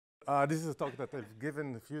This is a talk that I've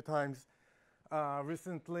given a few times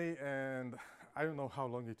recently, and I don't know how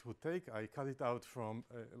long it would take. I cut it out from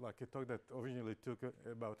like a talk that originally took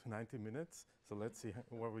about 90 minutes. So let's see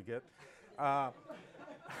where we get. I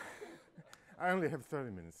only have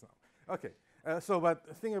 30 minutes now. Okay. But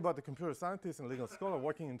thinking about the computer scientist and legal scholar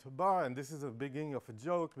working into a bar, and this is the beginning of a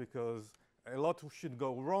joke because a lot should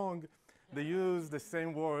go wrong. They use the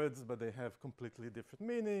same words, but they have completely different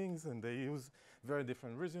meanings, and they use very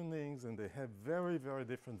different reasonings, and they have very, very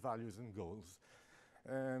different values and goals.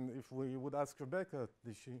 And if we would ask Rebecca,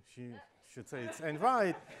 she should say it's and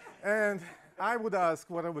right. And I would ask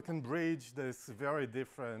whether we can bridge this very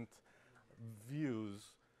different views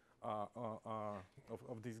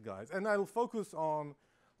of these guys. And I'll focus on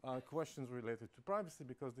questions related to privacy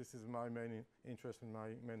because this is my main interest and my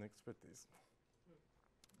main expertise.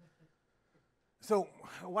 So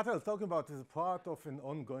what I'll talk about is part of an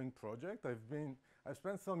ongoing project. I've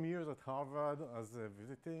spent some years at Harvard as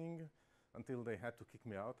visiting until they had to kick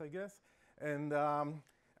me out, I guess. And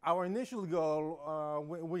our initial goal,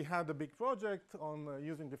 we had a big project on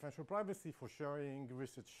using differential privacy for sharing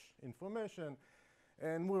research information.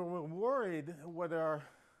 And we were worried whether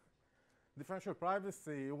differential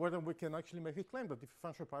privacy, whether we can actually make a claim that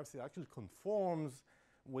differential privacy actually conforms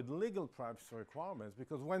with legal privacy requirements.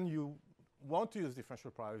 Because when you want to use differential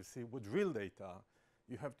privacy with real data,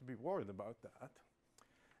 you have to be worried about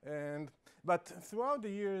that. But throughout the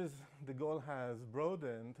years, the goal has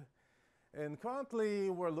broadened. And currently,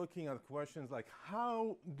 we're looking at questions like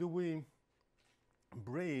how do we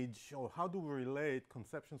bridge or how do we relate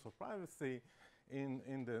conceptions of privacy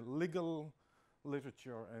in the legal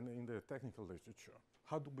literature and in the technical literature?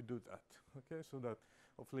 How do we do that? Okay, so that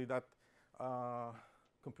hopefully that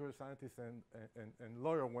computer scientists and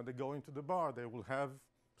lawyer, when they go into the bar, they will have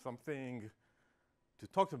something to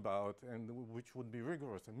talk about and which would be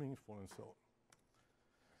rigorous and meaningful and so on.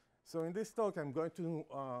 So in this talk, I'm going to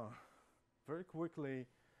very quickly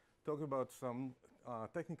talk about some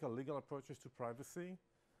technical legal approaches to privacy.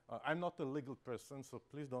 I'm not a legal person, so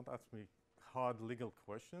please don't ask me hard legal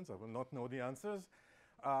questions. I will not know the answers.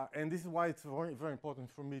 And this is why it's very, very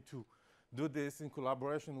important for me to do this in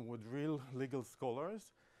collaboration with real legal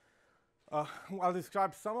scholars. I'll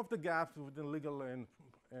describe some of the gaps within legal and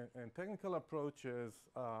technical approaches.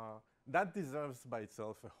 That deserves by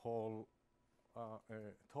itself a whole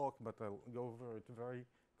talk, but I'll go over it very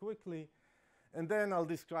quickly. And then I'll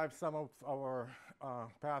describe some of our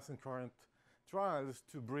past and current trials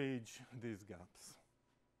to bridge these gaps.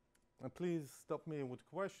 And please stop me with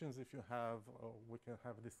questions if you have, or we can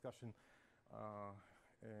have a discussion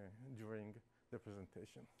during the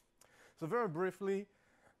presentation. So very briefly,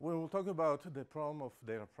 we will talk about the problem of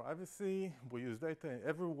data privacy. We use data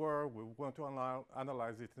everywhere. We want to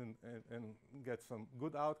analyze it and get some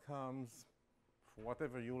good outcomes for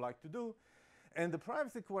whatever you like to do. And the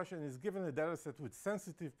privacy question is, given a data set with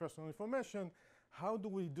sensitive personal information, how do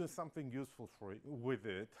we do something useful with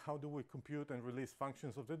it? How do we compute and release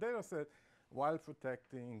functions of the data set while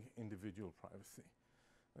protecting individual privacy?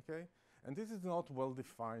 Okay? And this is not well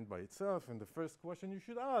defined by itself. And the first question you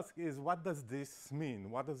should ask is, what does this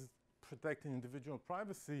mean? What does protecting individual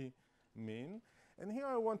privacy mean? And here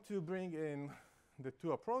I want to bring in the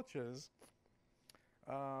two approaches.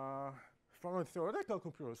 From a theoretical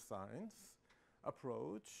computer science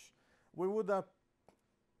approach, we would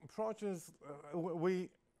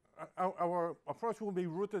our approach will be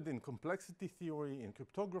rooted in complexity theory, in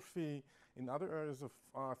cryptography, in other areas of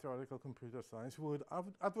theoretical computer science. We would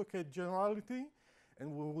advocate generality,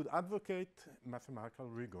 and we would advocate mathematical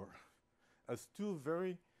rigor as two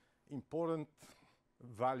very important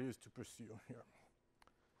values to pursue here.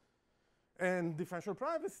 And differential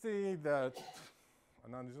privacy that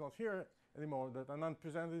Anand is not here anymore, that Anand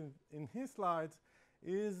presented in his slides,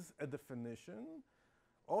 is a definition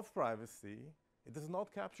of privacy. It does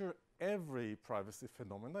not capture every privacy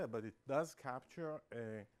phenomena, but it does capture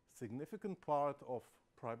a significant part of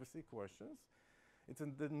privacy questions. It's a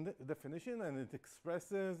definition, and it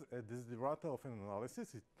expresses a desiderata of an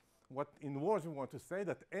analysis. What in words we want to say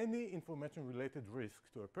that any information-related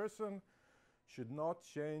risk to a person should not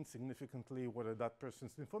change significantly whether that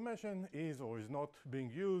person's information is or is not being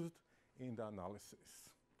used in the analysis.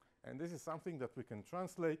 And this is something that we can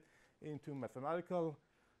translate into mathematical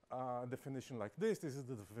definition like this. This is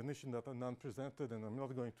the definition that Anand presented, and I'm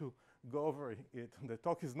not going to go over it. The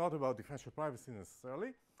talk is not about differential privacy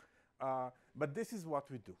necessarily, but this is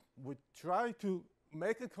what we do. We try to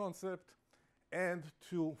make a concept and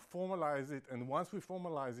to formalize it, and once we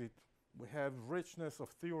formalize it, we have richness of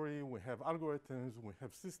theory, we have algorithms, we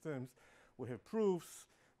have systems, we have proofs,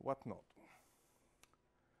 whatnot.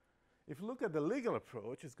 if you look at the legal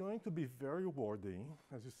approach, it's going to be very wordy,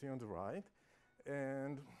 as you see on the right,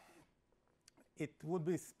 and it would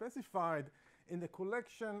be specified in a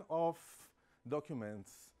collection of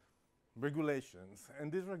documents, regulations,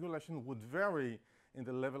 and this regulation would vary in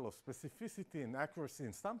the level of specificity and accuracy,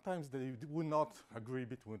 and sometimes they would not agree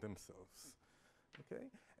between themselves. Okay,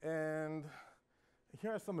 and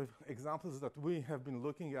here are some examples that we have been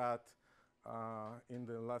looking at in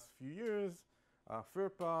the last few years.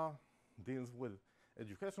 FERPA deals with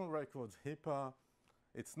educational records. HIPAA,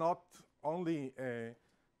 it's not only a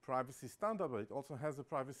privacy standard, but it also has a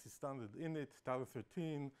privacy standard in it. Title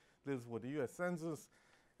 13 deals with the US Census.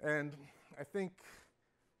 And I think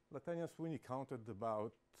Latanya Sweeney counted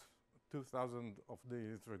about 2,000 of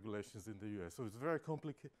these regulations in the US. So it's a very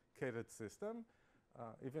complicated system,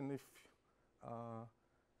 even if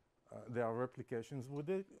there are replications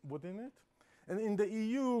within it. And in the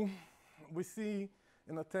EU, we see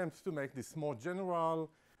an attempt to make this more general.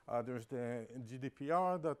 There's the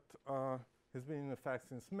GDPR that has been in effect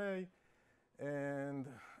since May. And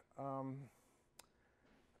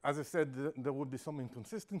as I said, there would be some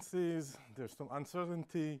inconsistencies. There's some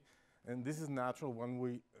uncertainty. And this is natural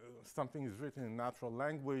when something is written in natural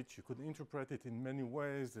language. You could interpret it in many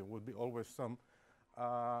ways. There would be always some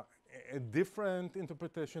a different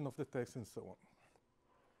interpretation of the text and so on.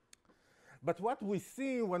 But what we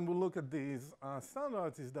see when we look at these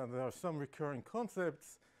standards is that there are some recurring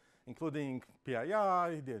concepts, including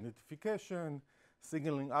PII, the identification,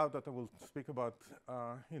 signaling out that I will speak about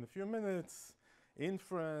in a few minutes,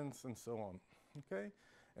 inference, and so on. Okay?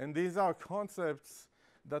 And these are concepts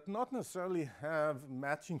that not necessarily have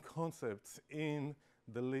matching concepts in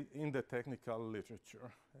the technical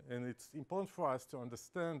literature. And it's important for us to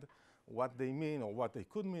understand what they mean, or what they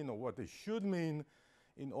could mean, or what they should mean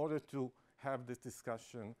in order to have this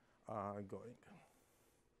discussion going.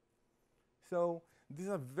 So these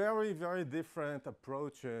are very, very different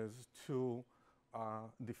approaches to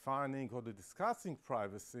defining or discussing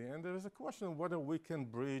privacy, and there is a question of whether we can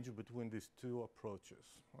bridge between these two approaches,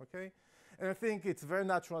 okay? And I think it's very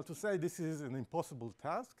natural to say this is an impossible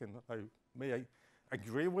task, and I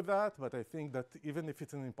agree with that, but I think that even if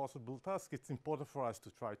it's an impossible task, it's important for us to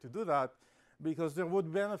try to do that, because there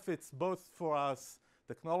would be benefits both for us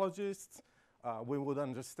technologists. We would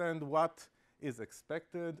understand what is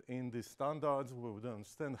expected in these standards. We would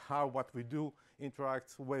understand how what we do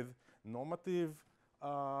interacts with normative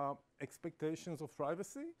expectations of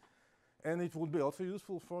privacy. And it would be also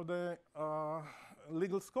useful for the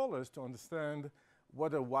legal scholars to understand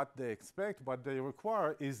whether what they expect, what they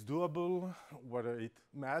require is doable, whether it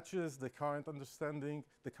matches the current understanding,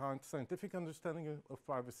 the current scientific understanding of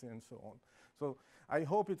privacy, and so on. So I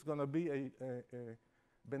hope it's going to be a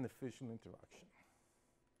beneficial interaction.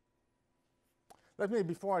 Let me,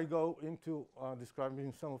 before I go into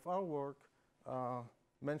describing some of our work,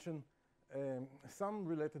 mention some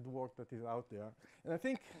related work that is out there. And I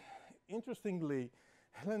think, interestingly,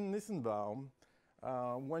 Helen Nissenbaum,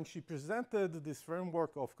 when she presented this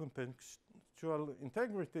framework of contextual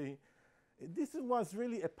integrity, this was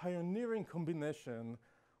really a pioneering combination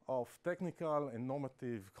of technical and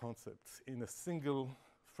normative concepts in a single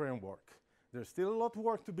framework. There's still a lot of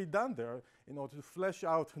work to be done there in order to flesh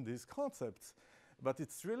out these concepts, but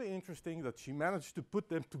it's really interesting that she managed to put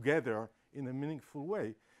them together in a meaningful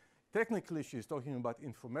way. Technically, she's talking about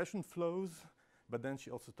information flows, but then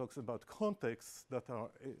she also talks about contexts that are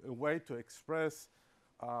a way to express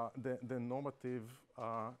the normative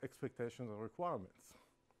expectations and requirements.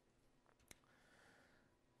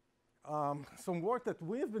 Some work that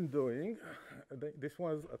we've been doing, this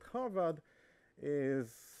was at Harvard, is,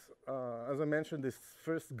 as I mentioned, this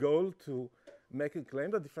first goal to make a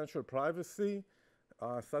claim that differential privacy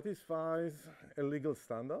satisfies a legal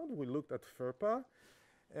standard. We looked at FERPA,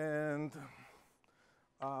 and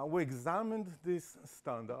we examined this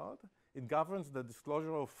standard. It governs the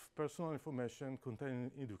disclosure of personal information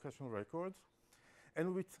contained in educational records.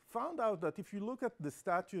 And we found out that if you look at the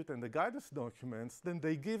statute and the guidance documents, then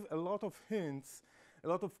they give a lot of hints, a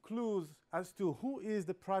lot of clues as to who is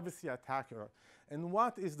the privacy attacker and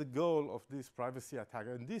what is the goal of this privacy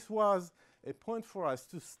attacker. And this was a point for us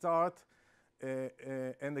to start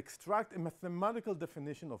and extract a mathematical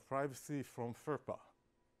definition of privacy from FERPA,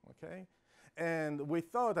 okay? And we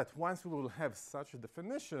thought that once we will have such a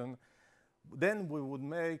definition, then we would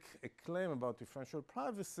make a claim about differential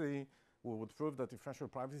privacy. We would prove that differential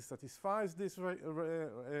privacy satisfies this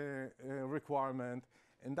requirement,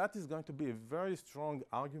 and that is going to be a very strong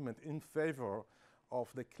argument in favor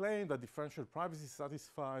of the claim that differential privacy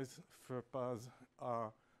satisfies FERPA's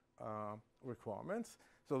requirements.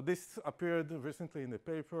 So this appeared recently in a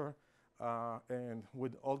paper and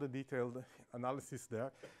with all the detailed analysis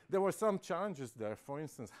there. There were some challenges there. For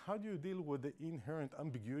instance, how do you deal with the inherent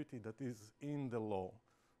ambiguity that is in the law?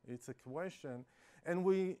 It's a question. And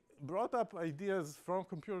we brought up ideas from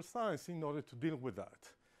computer science in order to deal with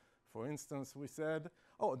that. For instance, we said,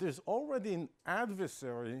 oh, there's already an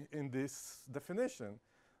adversary in this definition.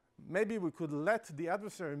 Maybe we could let the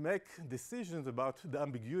adversary make decisions about the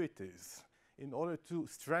ambiguities in order to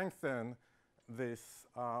strengthen this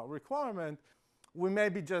requirement. We may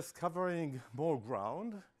be just covering more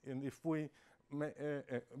ground, and if we,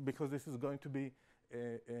 because this is going to be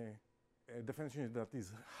a definition that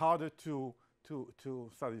is harder to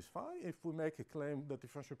satisfy. If we make a claim that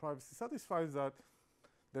differential privacy satisfies that,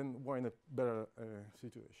 then we're in a better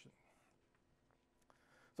situation.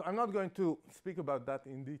 So I'm not going to speak about that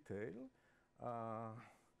in detail.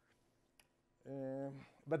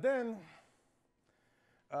 But then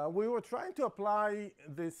we were trying to apply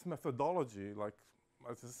this methodology. Like,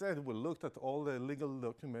 as I said, we looked at all the legal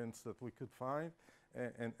documents that we could find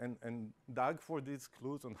and dug for these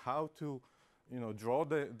clues on how to draw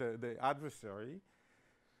the adversary.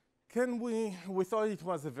 We thought it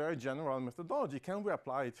was a very general methodology. Can we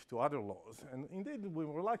apply it to other laws? And indeed, we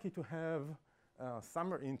were lucky to have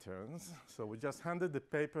summer interns. So we just handed the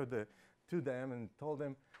paper to them and told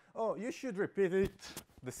them, oh, you should repeat it,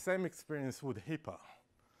 the same experience with HIPAA.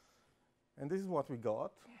 And this is what we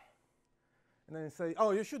got. And then say,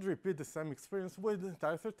 oh, you should repeat the same experience with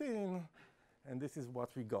Title 13. And this is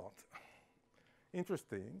what we got.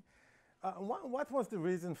 Interesting. What was the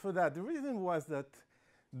reason for that? The reason was that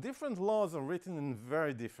different laws are written in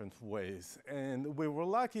very different ways. And we were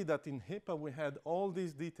lucky that in HIPAA we had all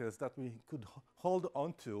these details that we could hold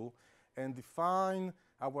onto and define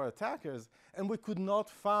our attackers. And we could not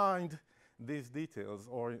find these details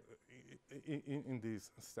or in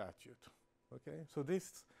this statute. Okay? So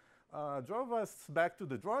this drove us back to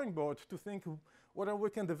the drawing board to think whether we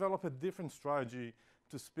can develop a different strategy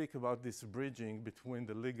to speak about this bridging between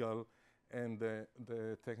the legal and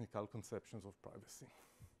the technical conceptions of privacy.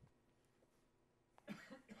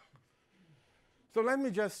 So let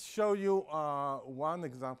me just show you one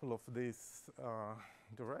example of this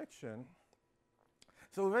direction.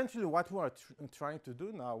 So eventually what we are trying to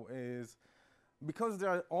do now is, because there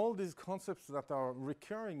are all these concepts that are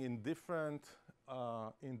recurring in different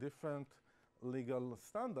legal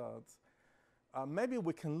standards, maybe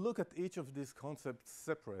we can look at each of these concepts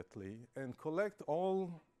separately and collect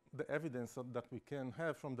all the evidence that we can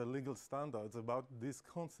have from the legal standards about these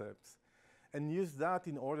concepts and use that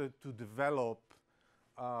in order to develop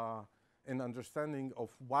an understanding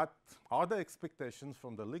of what are the expectations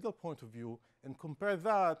from the legal point of view and compare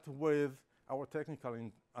that with our technical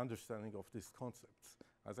understanding of these concepts.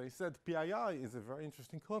 As I said, PII is a very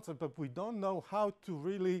interesting concept, but we don't know how to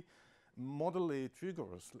really model it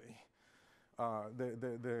rigorously.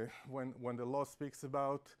 When the law speaks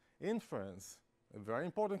about inference, a very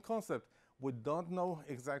important concept, we don't know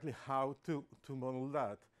exactly how to model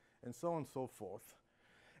that, and so on and so forth.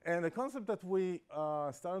 And the concept that we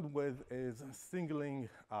started with is singling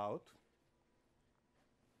out.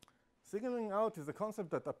 Singling out is a concept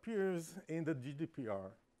that appears in the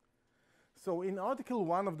GDPR. So in Article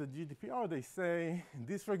 1 of the GDPR, they say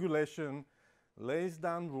this regulation lays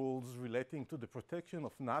down rules relating to the protection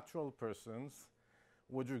of natural persons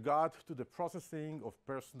with regard to the processing of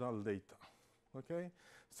personal data. Okay?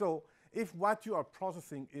 So if what you are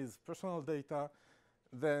processing is personal data,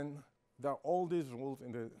 then there are all these rules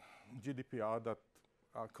in the GDPR that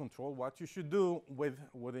control what you should do with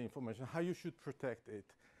the information, how you should protect it.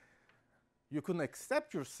 You can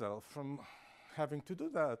accept yourself from having to do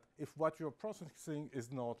that if what you're processing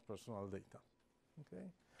is not personal data. Okay?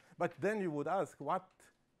 But then you would ask, what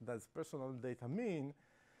does personal data mean?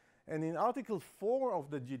 And in Article 4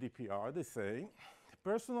 of the GDPR, they say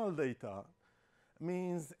personal data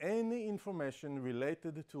means any information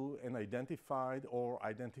related to an identified or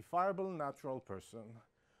identifiable natural person,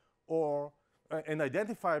 or an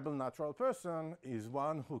identifiable natural person is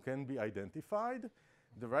one who can be identified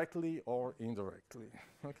directly or indirectly.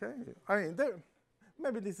 Okay? I mean,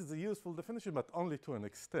 maybe this is a useful definition, but only to an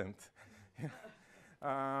extent.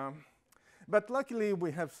 But luckily,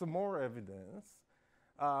 we have some more evidence.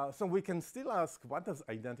 So we can still ask, what does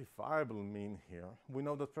identifiable mean here? We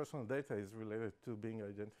know that personal data is related to being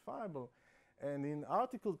identifiable. And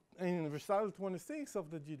in recital 26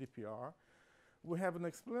 of the GDPR, we have an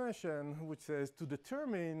explanation which says to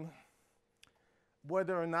determine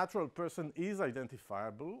whether a natural person is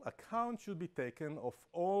identifiable, account should be taken of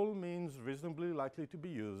all means reasonably likely to be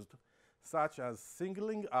used, such as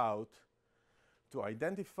singling out, to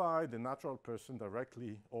identify the natural person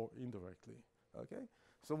directly or indirectly. Okay?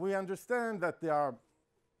 So we understand that there are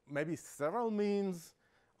maybe several means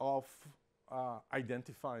of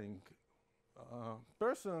identifying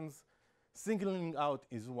persons. Singling out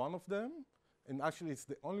is one of them, and actually it's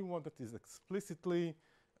the only one that is explicitly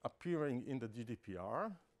appearing in the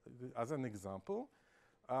GDPR as an example.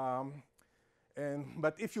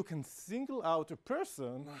 But if you can single out a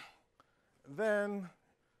person, then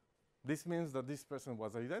this means that this person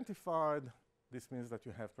was identified. This means that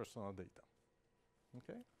you have personal data.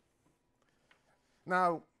 Okay?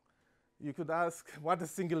 Now, you could ask what the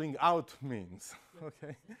singling out means.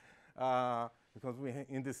 Okay? Because we're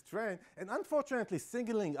in this train. And unfortunately,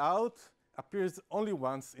 singling out appears only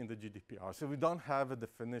once in the GDPR. So we don't have a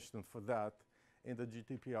definition for that in the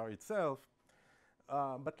GDPR itself.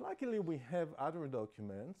 But luckily, we have other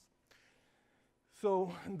documents.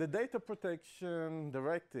 So the data protection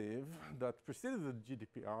directive that preceded the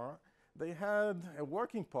GDPR, they had a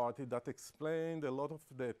working party that explained a lot of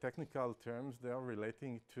the technical terms they are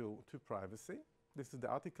relating to privacy. This is the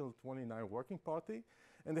Article 29 working party.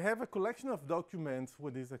 And they have a collection of documents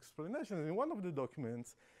with these explanations. In one of the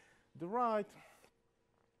documents, the Wright,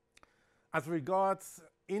 as regards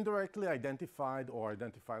indirectly identified or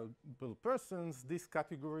identifiable persons, this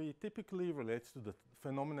category typically relates to the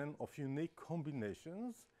phenomenon of unique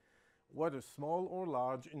combinations, whether small or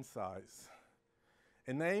large in size.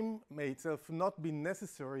 A name may itself not be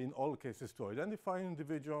necessary in all cases to identify an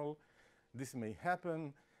individual. This may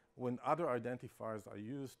happen when other identifiers are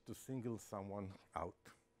used to single someone out.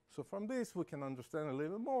 So from this, we can understand a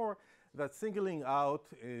little more that singling out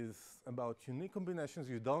is about unique combinations.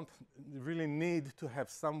 You don't really need to have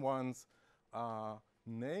someone's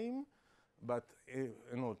name, but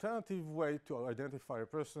an alternative way to identify a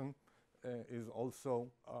person is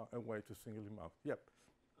also a way to single him out. Yep.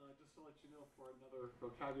 Just to let you know, for another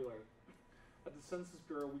vocabulary, at the Census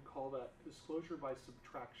Bureau, we call that disclosure by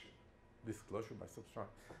subtraction. Disclosure by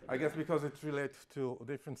subtraction. I guess because it relates to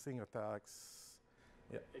differencing attacks.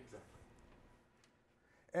 Yeah. Exactly.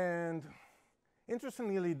 And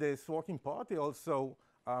interestingly, this working party also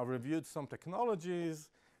reviewed some technologies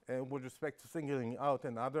with respect to singling out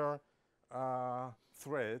and other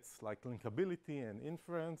threats like linkability and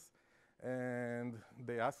inference. And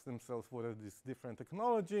they asked themselves whether these different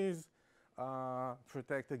technologies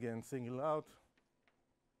protect against single out.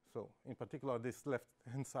 So in particular, this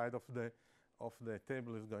left-hand side of the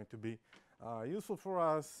table is going to be useful for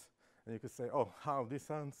us. And you could say, oh, how this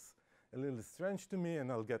sounds a little strange to me,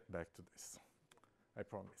 and I'll get back to this, I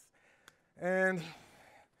promise. And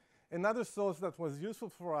another source that was useful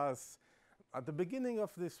for us at the beginning of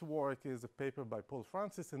this work is a paper by Paul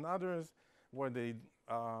Francis and others, where they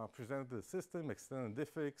presented the system, extended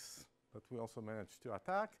diffix, that we also managed to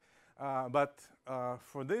attack. But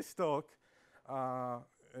for this talk,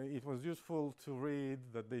 it was useful to read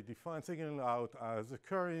that they define singling out as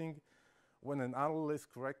occurring when an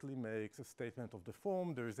analyst correctly makes a statement of the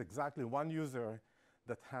form. There is exactly one user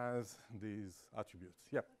that has these attributes.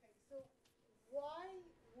 Yep. Okay, so why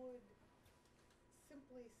would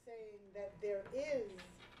simply saying that there is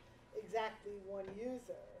exactly one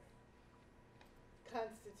user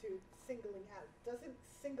constitute singling out? Doesn't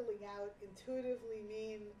singling out intuitively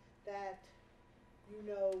mean that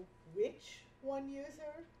you know which one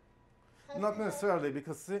user has Not necessarily,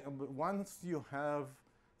 because once you have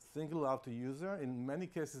single out a user, in many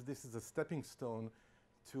cases this is a stepping stone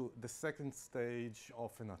to the second stage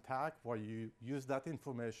of an attack, where you use that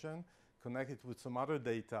information, connect it with some other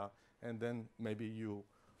data, and then maybe you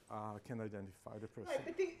can identify the person. Right,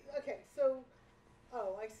 but okay, so,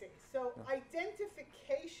 oh, I see. So Yeah.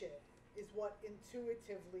 identification is what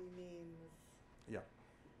intuitively means Yeah.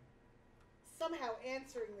 somehow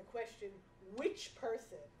answering the question, which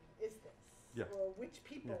person is this? Yeah. Or which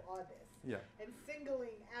people Yeah. are this? Yeah. And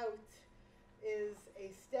singling out is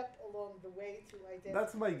a step along the way to identify.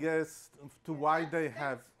 That's my guess to why they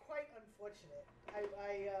have. That's quite unfortunate.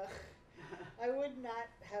 I would not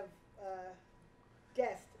have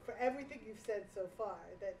guessed, for everything you've said so far,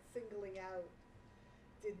 that singling out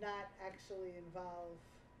did not actually involve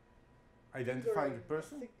Identifying a figuring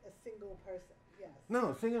person? a single person. Yes.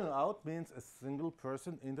 No, singling out means a single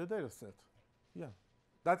person in the data set. Yeah.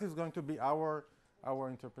 That is going to be our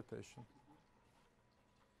interpretation.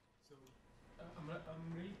 So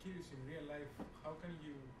I'm really curious, in real life, how can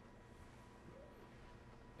you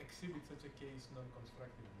exhibit such a case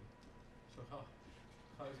non-constructively? So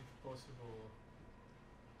how is it possible?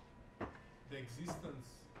 The existence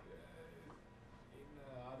in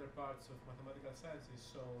other parts of mathematical science is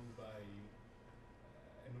shown by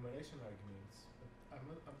enumeration arguments. But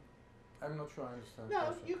I'm not sure I understand. the No,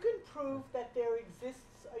 question. you can prove that there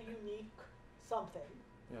exists a unique something,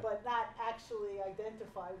 Yeah. but not actually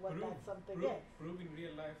identify what that something is. Prove in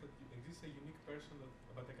real life that exists a unique person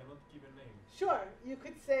but I cannot give a name. Sure, you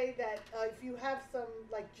could say that if you have some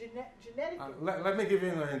like genetic. Let me give you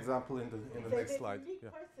an example in the say next there's slide. a unique Yeah.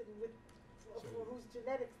 person for whose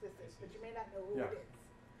genetics this is, but you may not know who Yeah. it is.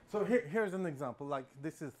 So here's an example. Like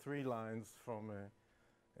this is 3 lines from a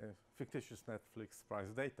fictitious Netflix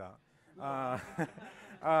price data,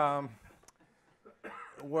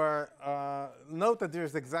 where note that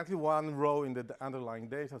there's exactly one row in the underlying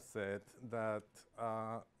data set that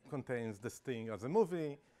contains the sting as a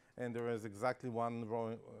movie, and there is exactly one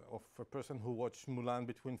row of a person who watched Mulan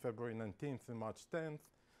between February 19th and March 10th,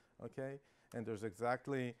 okay? And there's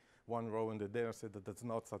exactly one row in the data set that does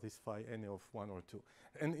not satisfy any of 1 or 2.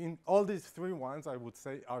 And in all these 3 ones, I would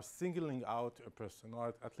say, are singling out a person,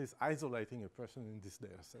 or at least isolating a person in this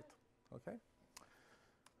data set, okay?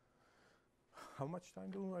 How much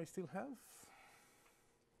time do I still have?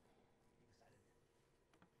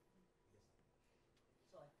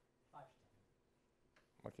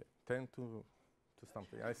 Okay, 10 to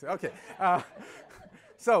something. I see. Okay.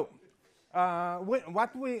 So,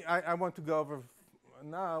 what I want to go over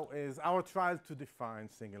now is our trial to define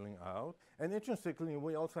singling out. And interestingly,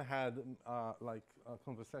 we also had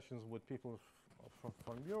conversations with people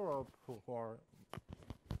from Europe who are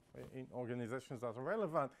in organizations that are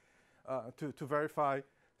relevant to verify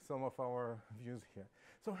some of our views here.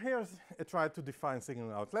 So here's a try to define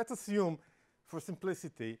singling out. Let's assume, for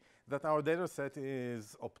simplicity, that our data set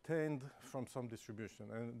is obtained from some distribution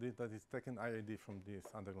and that is taken IID from this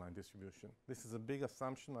underlying distribution. This is a big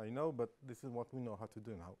assumption, I know, but this is what we know how to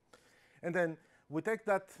do now. And then we take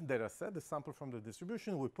that data set, the sample from the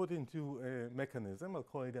distribution, we put into a mechanism, I'll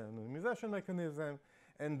call it an anonymization mechanism,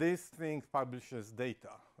 and this thing publishes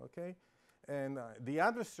data, okay? And the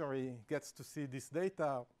adversary gets to see this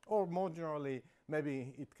data, or more generally,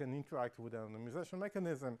 maybe it can interact with the anonymization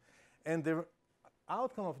mechanism, and the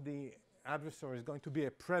outcome of the adversary is going to be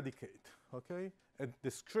a predicate, okay? A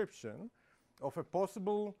description of a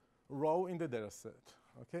possible row in the data set,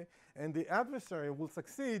 okay? And the adversary will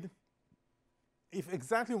succeed if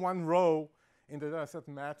exactly one row in the data set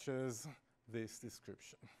matches this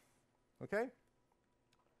description, okay?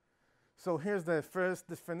 So here's the first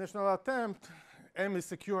definitional attempt. M is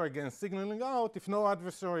secure against signaling out if no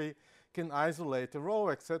adversary can isolate a row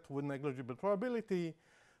except with negligible probability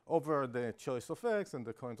over the choice of X and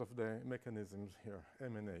the kinds of the mechanisms here,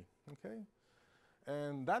 M and A, okay?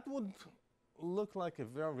 And that would look like a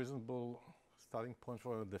very reasonable starting point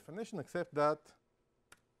for a definition, except that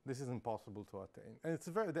this is impossible to attain. And it's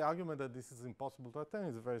the argument that this is impossible to attain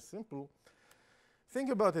is very simple. Think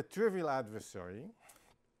about a trivial adversary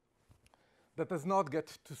that does not get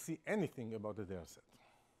to see anything about the data set,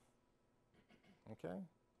 okay?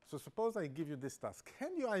 So suppose I give you this task.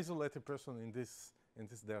 Can you isolate a person in this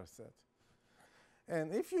data set?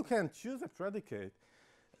 And if you can choose a predicate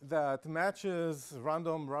that matches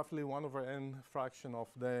random roughly 1/n fraction of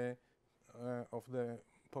the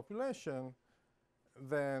population,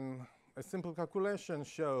 then a simple calculation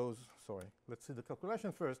shows, let's see the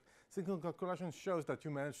calculation first. Simple calculation shows that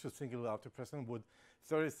you managed to single out a person with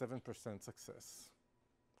 37% success,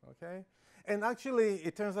 okay? And actually,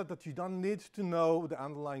 it turns out that you don't need to know the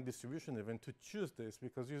underlying distribution even to choose this,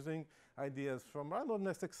 because using ideas from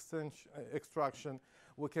randomness extraction,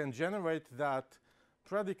 we can generate that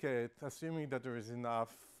predicate assuming that there is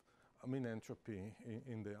enough mean entropy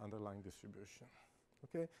in the underlying distribution,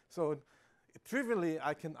 okay? So trivially,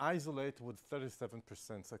 I can isolate with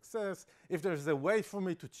 37% success. If there's a way for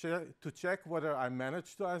me to check whether I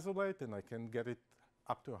managed to isolate, then I can get it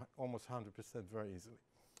up to almost 100% very easily.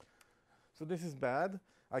 So this is bad.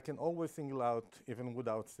 I can always single out even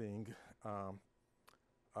without seeing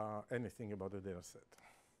anything about the data set.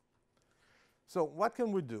 So what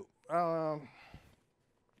can we do?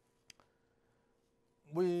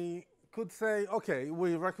 We could say, okay,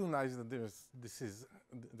 we recognize that there's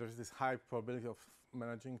this high probability of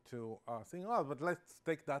managing to single out, but let's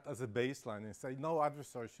take that as a baseline and say no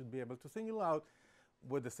adversary should be able to single out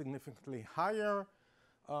with a significantly higher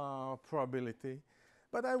probability.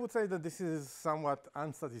 But I would say that this is somewhat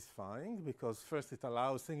unsatisfying because first it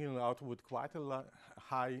allows singling out with quite a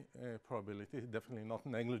high probability, definitely not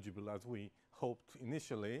negligible as we hoped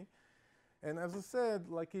initially. And as I said,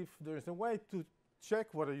 like if there's a way to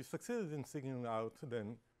check whether you succeeded in singling out,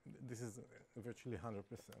 then this is virtually 100%.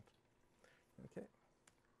 Okay.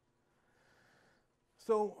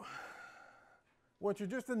 So we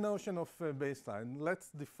introduced the notion of baseline. Let's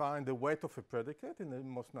define the weight of a predicate in the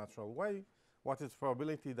most natural way. what is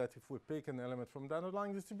probability that if we pick an element from the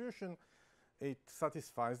underlying distribution, it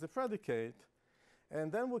satisfies the predicate.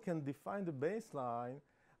 And then we can define the baseline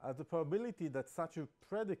as the probability that such a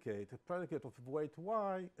predicate of weight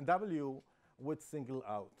y, w, would single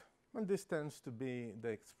out. And this tends to be the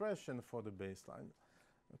expression for the baseline.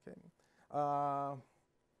 Okay.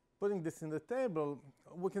 Putting this in the table,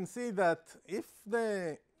 we can see that if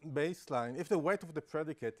the baseline, if the weight of the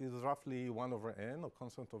predicate is roughly 1 over n, or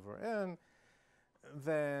constant over n,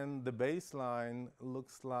 then the baseline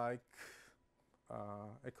looks like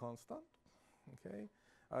a constant. Okay.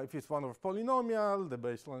 If it's 1 over polynomial, the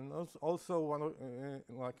baseline is also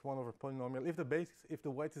like 1 over polynomial. If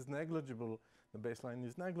the weight is negligible, the baseline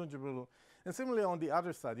is negligible. And similarly, on the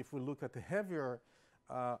other side, if we look at the heavier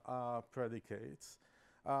predicates,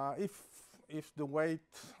 if the weight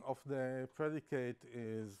of the predicate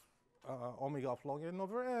is omega of log n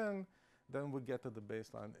over n, then we get that the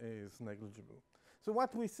baseline is negligible. So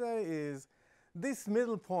what we say is, this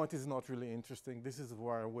middle point is not really interesting. This is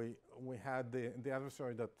where we had the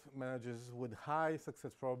adversary that manages with high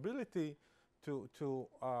success probability to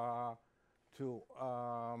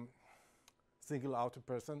single out a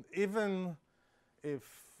person, even if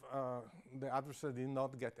the adversary did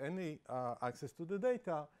not get any access to the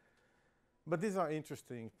data. But these are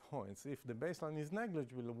interesting points. If the baseline is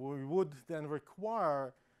negligible, we would then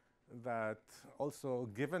require that also,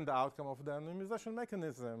 given the outcome of the anonymization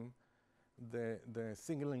mechanism, the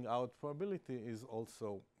singling out probability is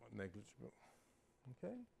also negligible.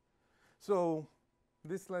 Okay? So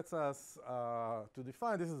this lets us to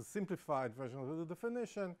define, this is a simplified version of the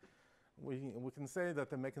definition. We can say that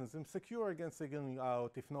the mechanism is secure against singling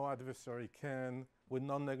out if no adversary can, with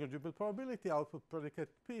non-negligible probability, output predicate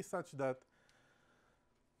P such that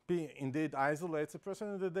P indeed isolates a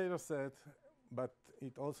person in the data set, but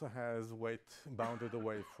it also has weight bounded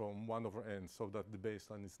away from 1 over n, so that the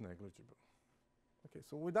baseline is negligible. Okay,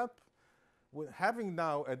 so with that, with having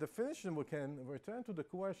now a definition, we can return to the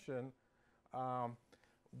question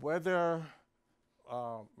whether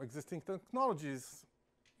existing technologies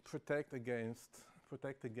protect against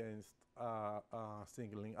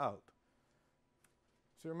singling out.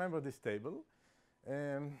 So remember this table.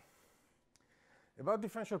 About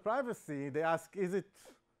differential privacy, they ask, is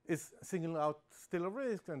singling out still a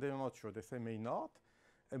risk? And they're not sure. They say may not.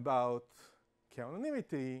 About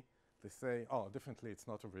k-anonymity, they say, oh, differently, it's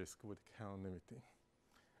not a risk with k-anonymity.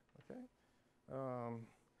 Okay?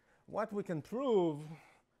 What we can prove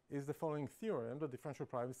is the following theorem. The differential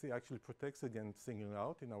privacy actually protects against singling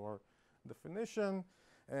out in our definition.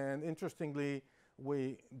 And interestingly,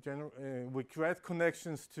 we create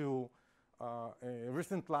connections to a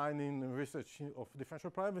recent line in research of differential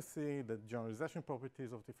privacy, the generalization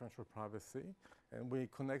properties of differential privacy. And we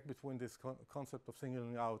connect between this concept of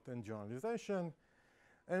singling out and generalization.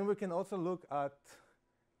 And we can also look at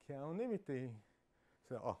k-anonymity.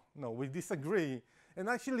 So, oh, no, we disagree. And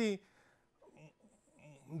actually,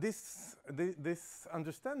 this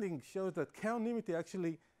understanding shows that k-anonymity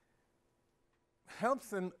actually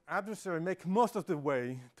helps an adversary make most of the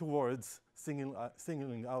way towards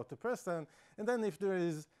singling out a person. And then if there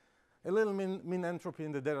is a little mean entropy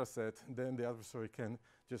in the data set, then the adversary can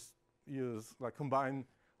just use, like, combine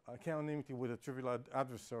k-anonymity with a trivial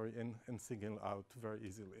adversary and single out very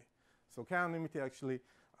easily. So k-anonymity actually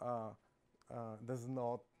does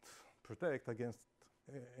not protect against,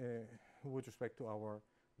 with respect to our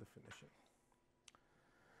definition.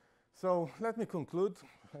 So let me conclude.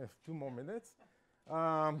 I have 2 more minutes.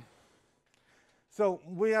 So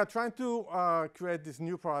we are trying to create these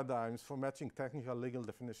new paradigms for matching technical legal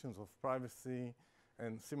definitions of privacy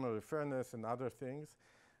and similarly fairness and other things.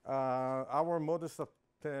 Our modest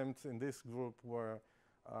attempts in this group were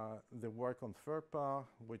the work on FERPA,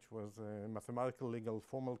 which was a mathematical legal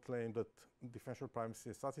formal claim that differential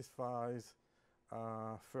privacy satisfies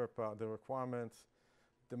FERPA, the requirements,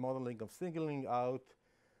 the modeling of singling out.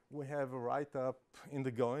 We have a write-up in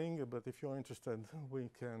the going, but if you're interested, we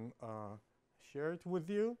can share it with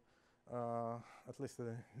you, at least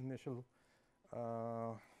the initial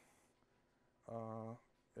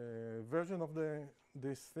version of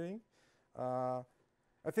this thing.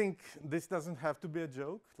 I think this doesn't have to be a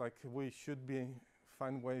joke. Like, we should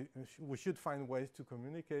find ways to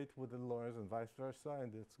communicate with the lawyers and vice versa,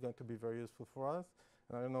 and it's going to be very useful for us.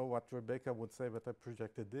 And I don't know what Rebecca would say, but I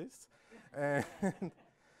projected this. And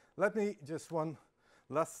let me just one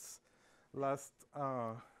last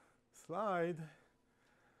slide.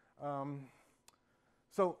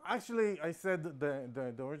 So actually, I said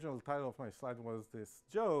the original title of my slide was this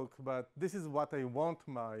joke, but this is what I want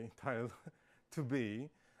my title to be.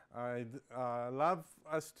 I'd love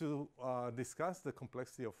us to discuss the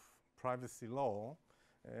complexity of privacy law,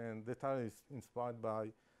 and the title is inspired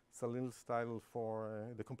by Salil's title for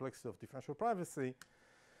the complexity of differential privacy.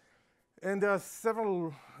 And there are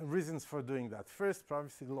several reasons for doing that. First,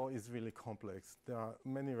 privacy law is really complex. There are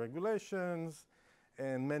many regulations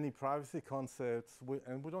and many privacy concepts,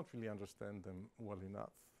 and we don't really understand them well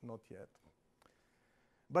enough, not yet.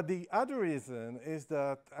 But the other reason is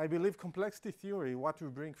that I believe complexity theory, what we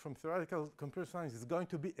bring from theoretical computer science, is going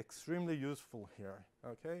to be extremely useful here,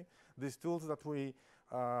 okay? These tools that we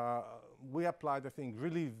applied, I think,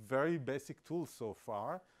 really very basic tools so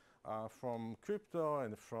far, from crypto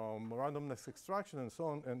and from randomness extraction and so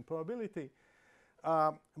on, and probability.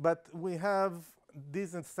 But we have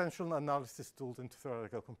these essential analysis tools in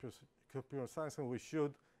theoretical computer science, and we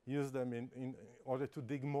should use them in order to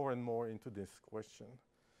dig more and more into this question.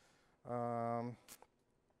 And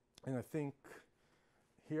I think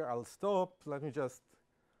here I'll stop. Let me just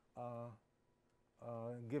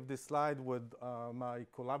give this slide with my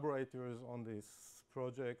collaborators on this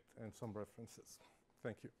project and some references.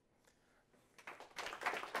 Thank you.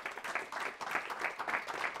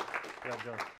 Yeah, John.